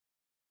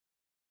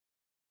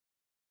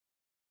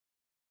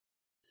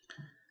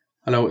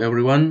Hello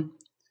everyone.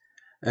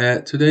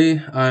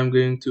 Today I'm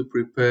going to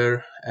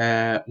prepare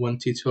one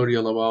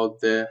tutorial about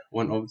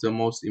one of the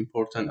most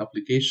important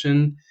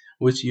application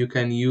which you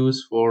can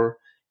use for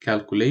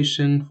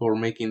calculation, for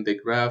making the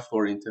graph,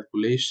 for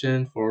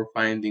interpolation, for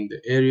finding the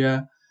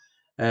area,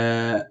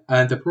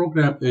 and the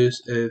program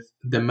is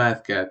the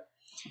Mathcad.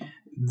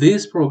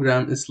 This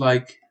program is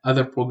like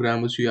other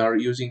programs we are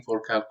using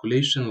for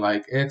calculation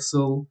like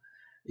Excel.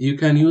 You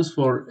can use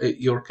for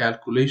your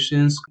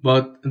calculations,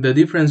 but the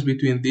difference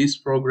between this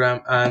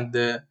program and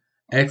the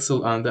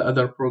Excel and the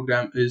other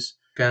program is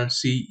you can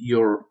see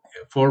your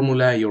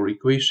formula, your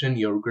equation,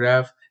 your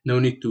graph. No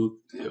need to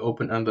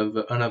open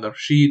another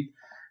sheet.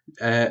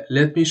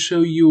 Let me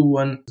show you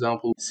one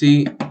example.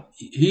 See,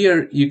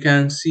 here you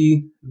can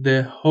see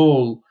the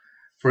whole,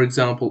 for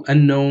example,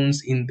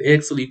 unknowns. In the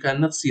Excel you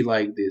cannot see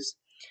like this.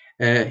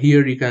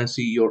 Here you can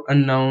see your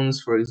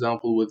unknowns, for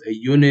example, with a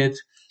unit,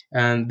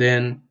 and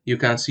then you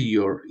can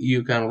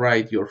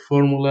write your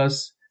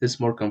formulas. It's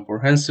more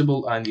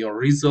comprehensible, and your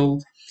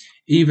result.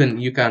 Even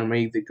you can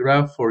make the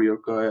graph for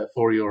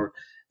your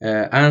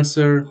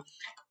answer,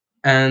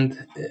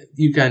 and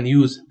you can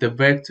use the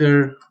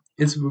vector.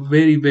 It's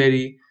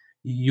very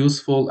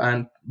useful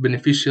and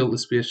beneficial,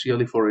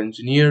 especially for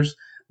engineers.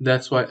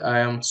 That's why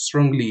I am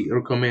strongly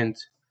recommend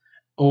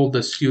all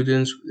the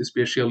students,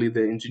 especially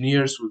the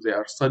engineers who they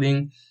are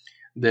studying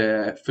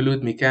the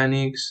fluid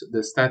mechanics,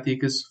 the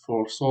statics,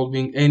 for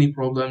solving any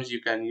problems.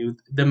 You can use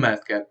the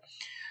Mathcad.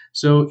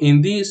 So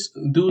in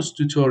those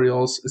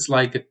tutorials, it's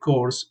like a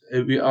course.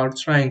 We are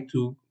trying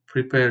to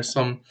prepare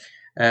some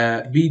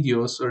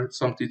videos or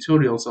some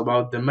tutorials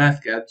about the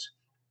Mathcad.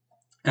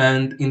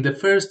 And in the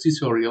first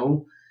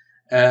tutorial,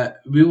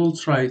 we will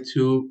try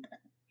to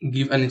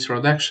give an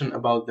introduction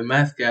about the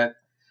Mathcad,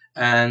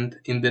 and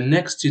in the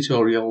next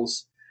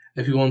tutorials,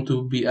 if you want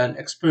to be an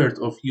expert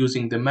of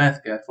using the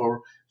Mathcad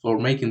for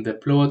making the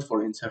plot,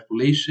 for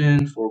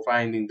interpolation, for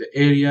finding the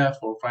area,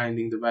 for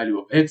finding the value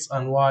of x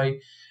and y,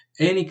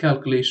 any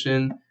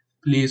calculation,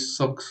 please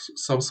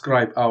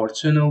subscribe our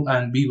channel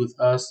and be with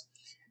us.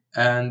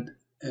 And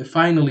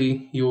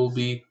finally, you will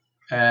be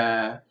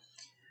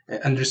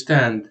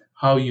understand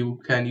how you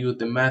can use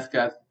the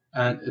Mathcad,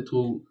 and it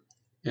will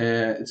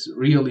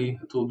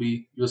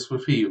be useful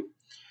for you.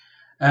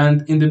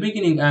 And in the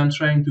beginning, I'm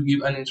trying to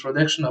give an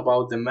introduction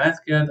about the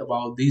Mathcad,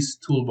 about these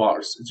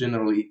toolbars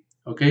generally.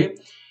 Okay,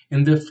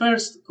 in the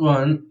first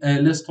one,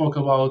 let's talk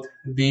about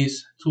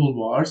these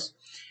toolbars.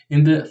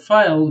 In the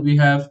file, we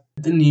have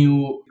the new.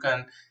 You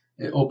can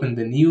open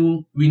the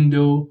new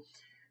window,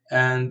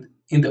 and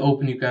in the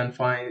open you can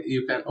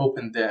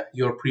open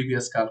your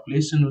previous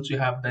calculation which you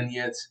have done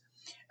yet,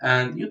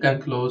 and you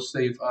can close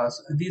save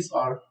as. These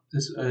are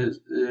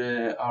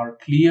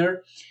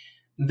clear.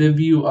 The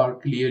view are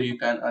clear. You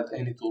can add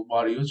any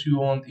toolbar which you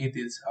want.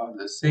 Edits are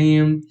the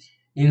same.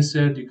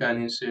 Insert, you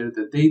can insert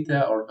the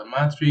data or the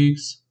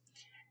matrix.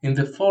 In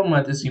the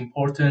format is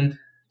important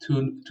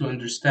to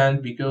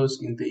understand, because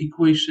in the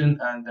equation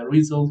and the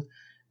result,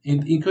 in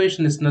the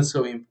equation is not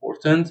so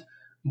important,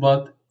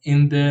 but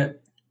in the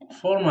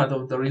format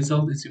of the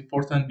result is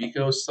important,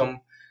 because some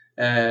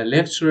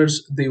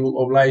lecturers, they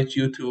will oblige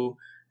you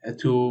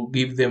to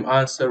give them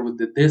answer with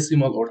the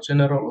decimal or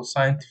general or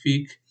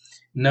scientific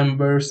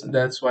numbers.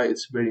 That's why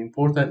it's very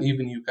important.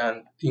 Even you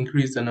can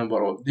increase the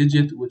number of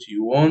digits which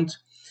you want,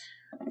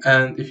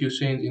 and if you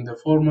change in the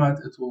format,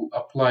 it will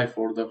apply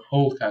for the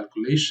whole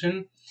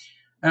calculation.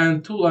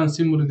 And tool and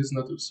symbol is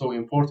not so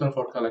important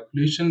for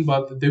calculation,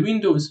 but the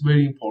window is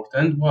very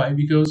important. Why?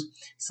 Because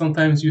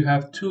sometimes you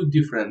have two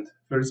different,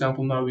 for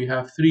example, now we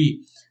have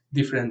three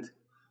different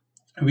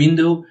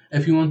window.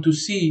 If you want to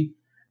see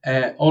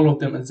all of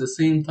them at the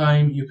same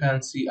time, you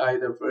can see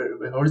either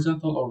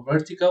horizontal or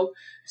vertical.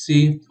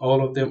 See,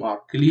 all of them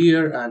are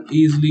clear and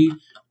easily.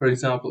 For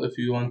example, if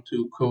you want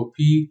to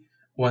copy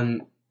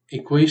one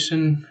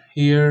equation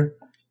here,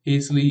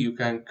 easily you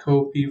can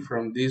copy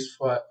from this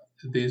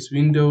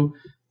window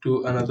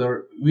to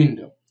another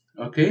window.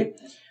 Okay,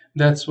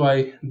 that's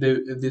why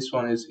this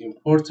one is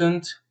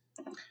important.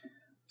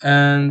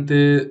 And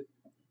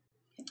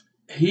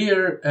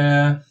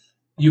here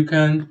you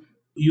can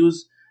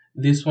use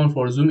this one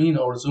for zoom in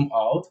or zoom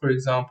out. For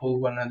example,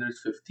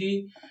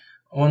 150,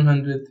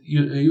 100,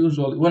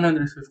 usually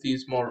 150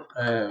 is more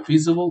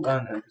visible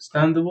and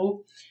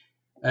understandable,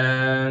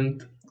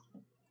 and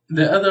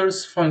the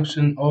others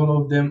function,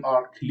 all of them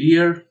are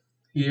clear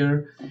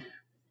here,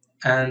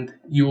 and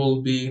you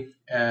will be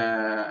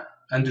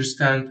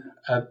understand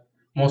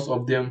most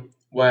of them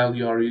while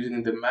you are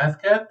using the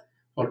Mathcad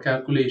for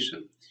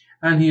calculation.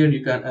 And here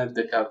you can add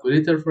the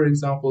calculator, for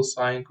example,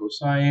 sine,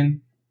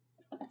 cosine,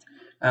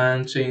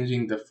 and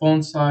changing the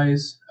font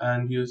size,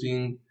 and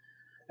using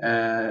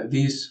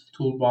these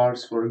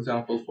toolbars, for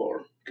example,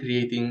 for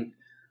creating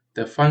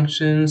the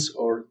functions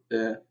or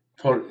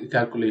for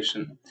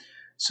calculation.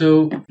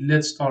 So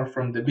let's start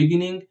from the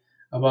beginning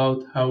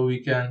about how we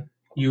can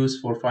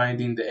use for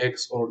finding the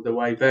x or the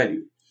y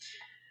value.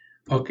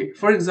 Okay,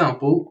 for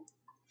example,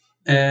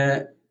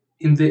 uh,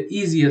 in the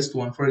easiest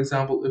one, for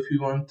example,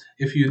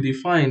 if you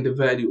define the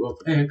value of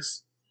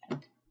x,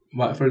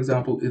 for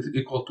example, is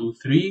equal to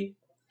 3.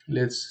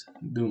 Let's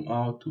zoom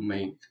out to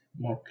make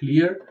more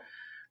clear.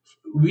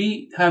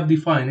 We have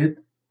defined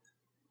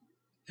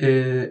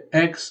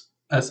x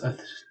as a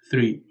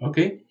 3.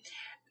 Okay.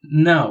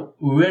 Now,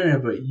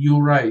 whenever you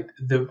write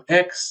the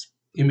x,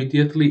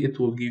 immediately it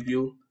will give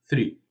you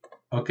 3.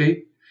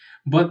 Okay.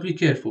 But be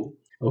careful.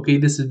 Okay,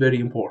 this is very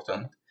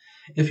important.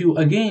 If you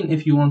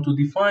want to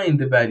define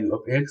the value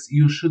of x,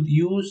 you should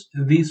use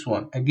this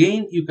one.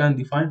 Again, you can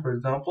define, for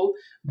example,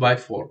 by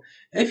 4.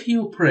 If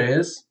you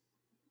press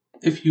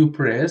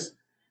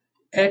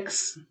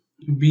x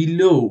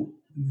below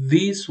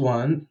this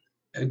one,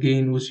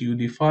 again, which you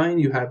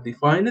have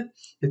defined it,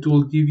 it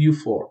will give you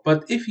 4.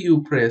 But if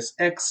you press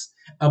x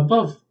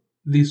above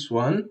this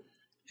one,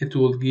 it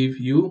will give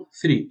you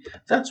 3.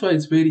 That's why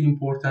it's very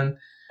important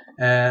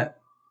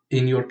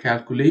in your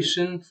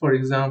calculation. For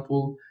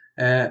example,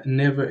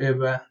 never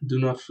ever do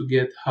not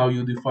forget how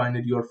you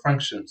defined your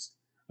functions.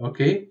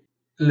 Okay,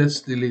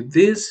 let's delete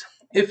this.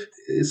 If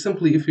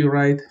you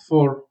write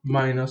 4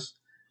 minus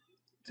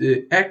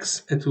the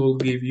x, it will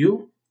give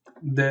you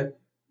the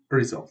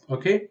result.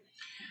 Okay,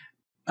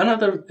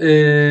 another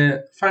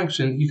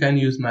function you can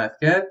use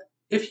Mathcad.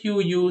 If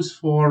you use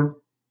for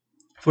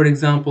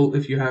example,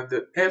 if you have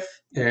the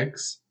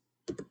fx,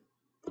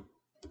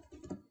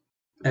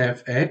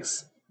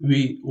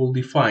 we will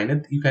define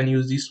it. You can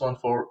use this one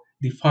for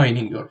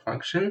defining your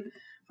function.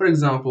 For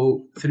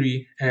example,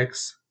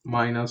 3x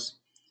minus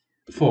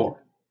 4.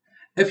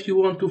 If you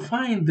want to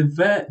find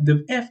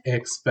the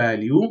fx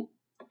value,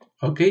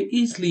 okay,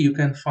 easily you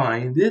can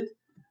find it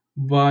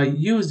by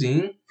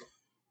using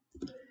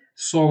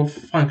solve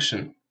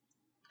function.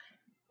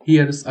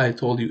 Here, as I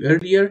told you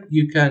earlier,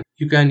 you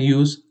can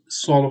use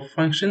solve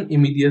function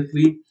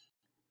immediately.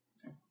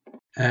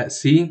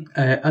 As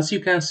you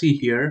can see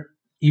here,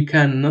 it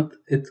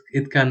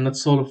cannot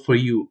solve for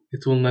you.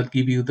 It will not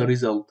give you the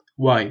result.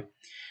 Why?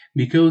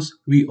 Because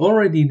we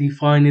already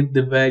defined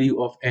the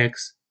value of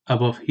x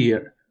above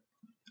here,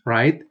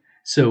 right?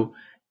 So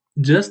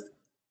just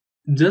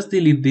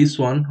delete this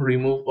one,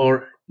 remove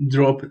or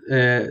drop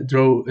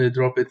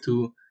it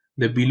to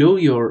the below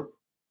your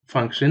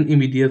function.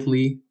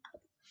 Immediately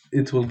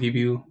it will give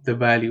you the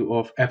value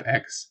of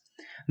fx.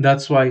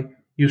 That's why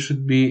you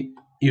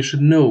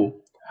should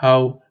know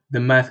how the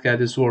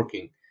Mathcad is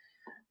working.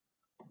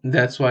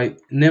 That's why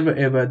never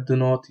ever do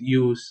not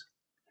use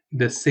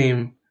the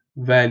same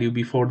value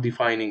before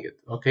defining it.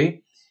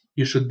 Okay,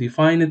 you should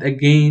define it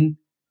again,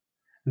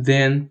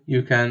 then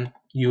you can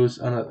use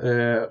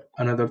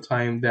another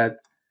time that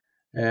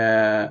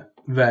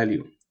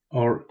value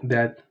or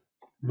that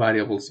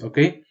variables.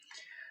 Okay,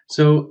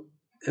 so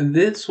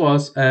this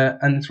was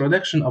an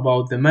introduction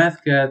about the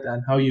Mathcad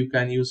and how you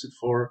can use it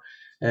for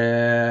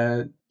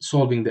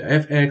solving the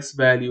fx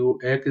value,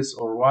 x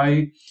or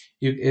y.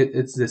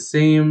 It's the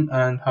same,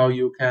 and how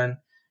you can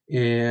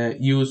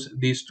use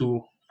these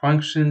two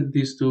functions,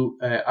 these two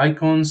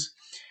icons.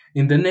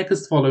 In the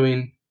next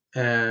following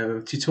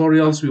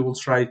tutorials, we will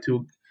try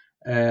to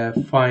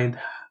find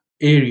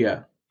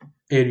area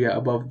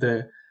above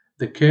the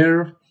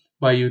curve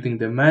by using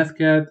the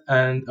Mathcad,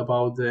 and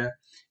about the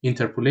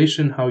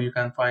interpolation, how you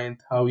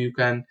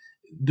can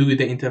do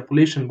the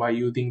interpolation by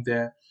using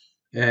the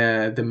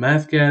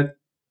Mathcad,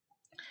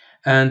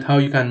 and how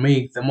you can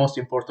make the most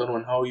important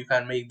one, how you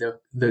can make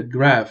the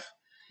graph.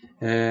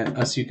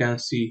 As you can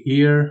see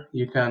here,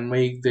 you can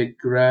make the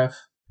graph.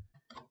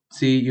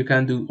 See, you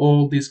can do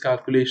all this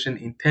calculation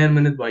in 10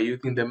 minutes by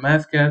using the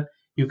Mathcad.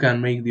 You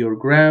can make your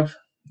graph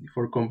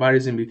for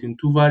comparison between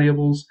two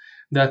variables.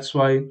 That's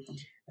why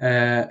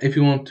if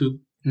you want to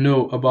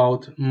know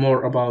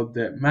more about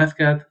the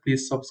Mathcad,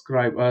 please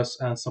subscribe us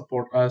and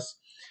support us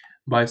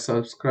by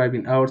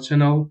subscribing our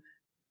channel.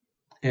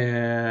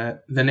 The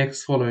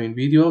next following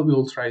video, we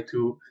will try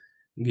to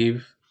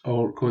give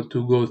or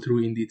to go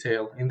through in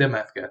detail in the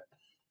Mathcad.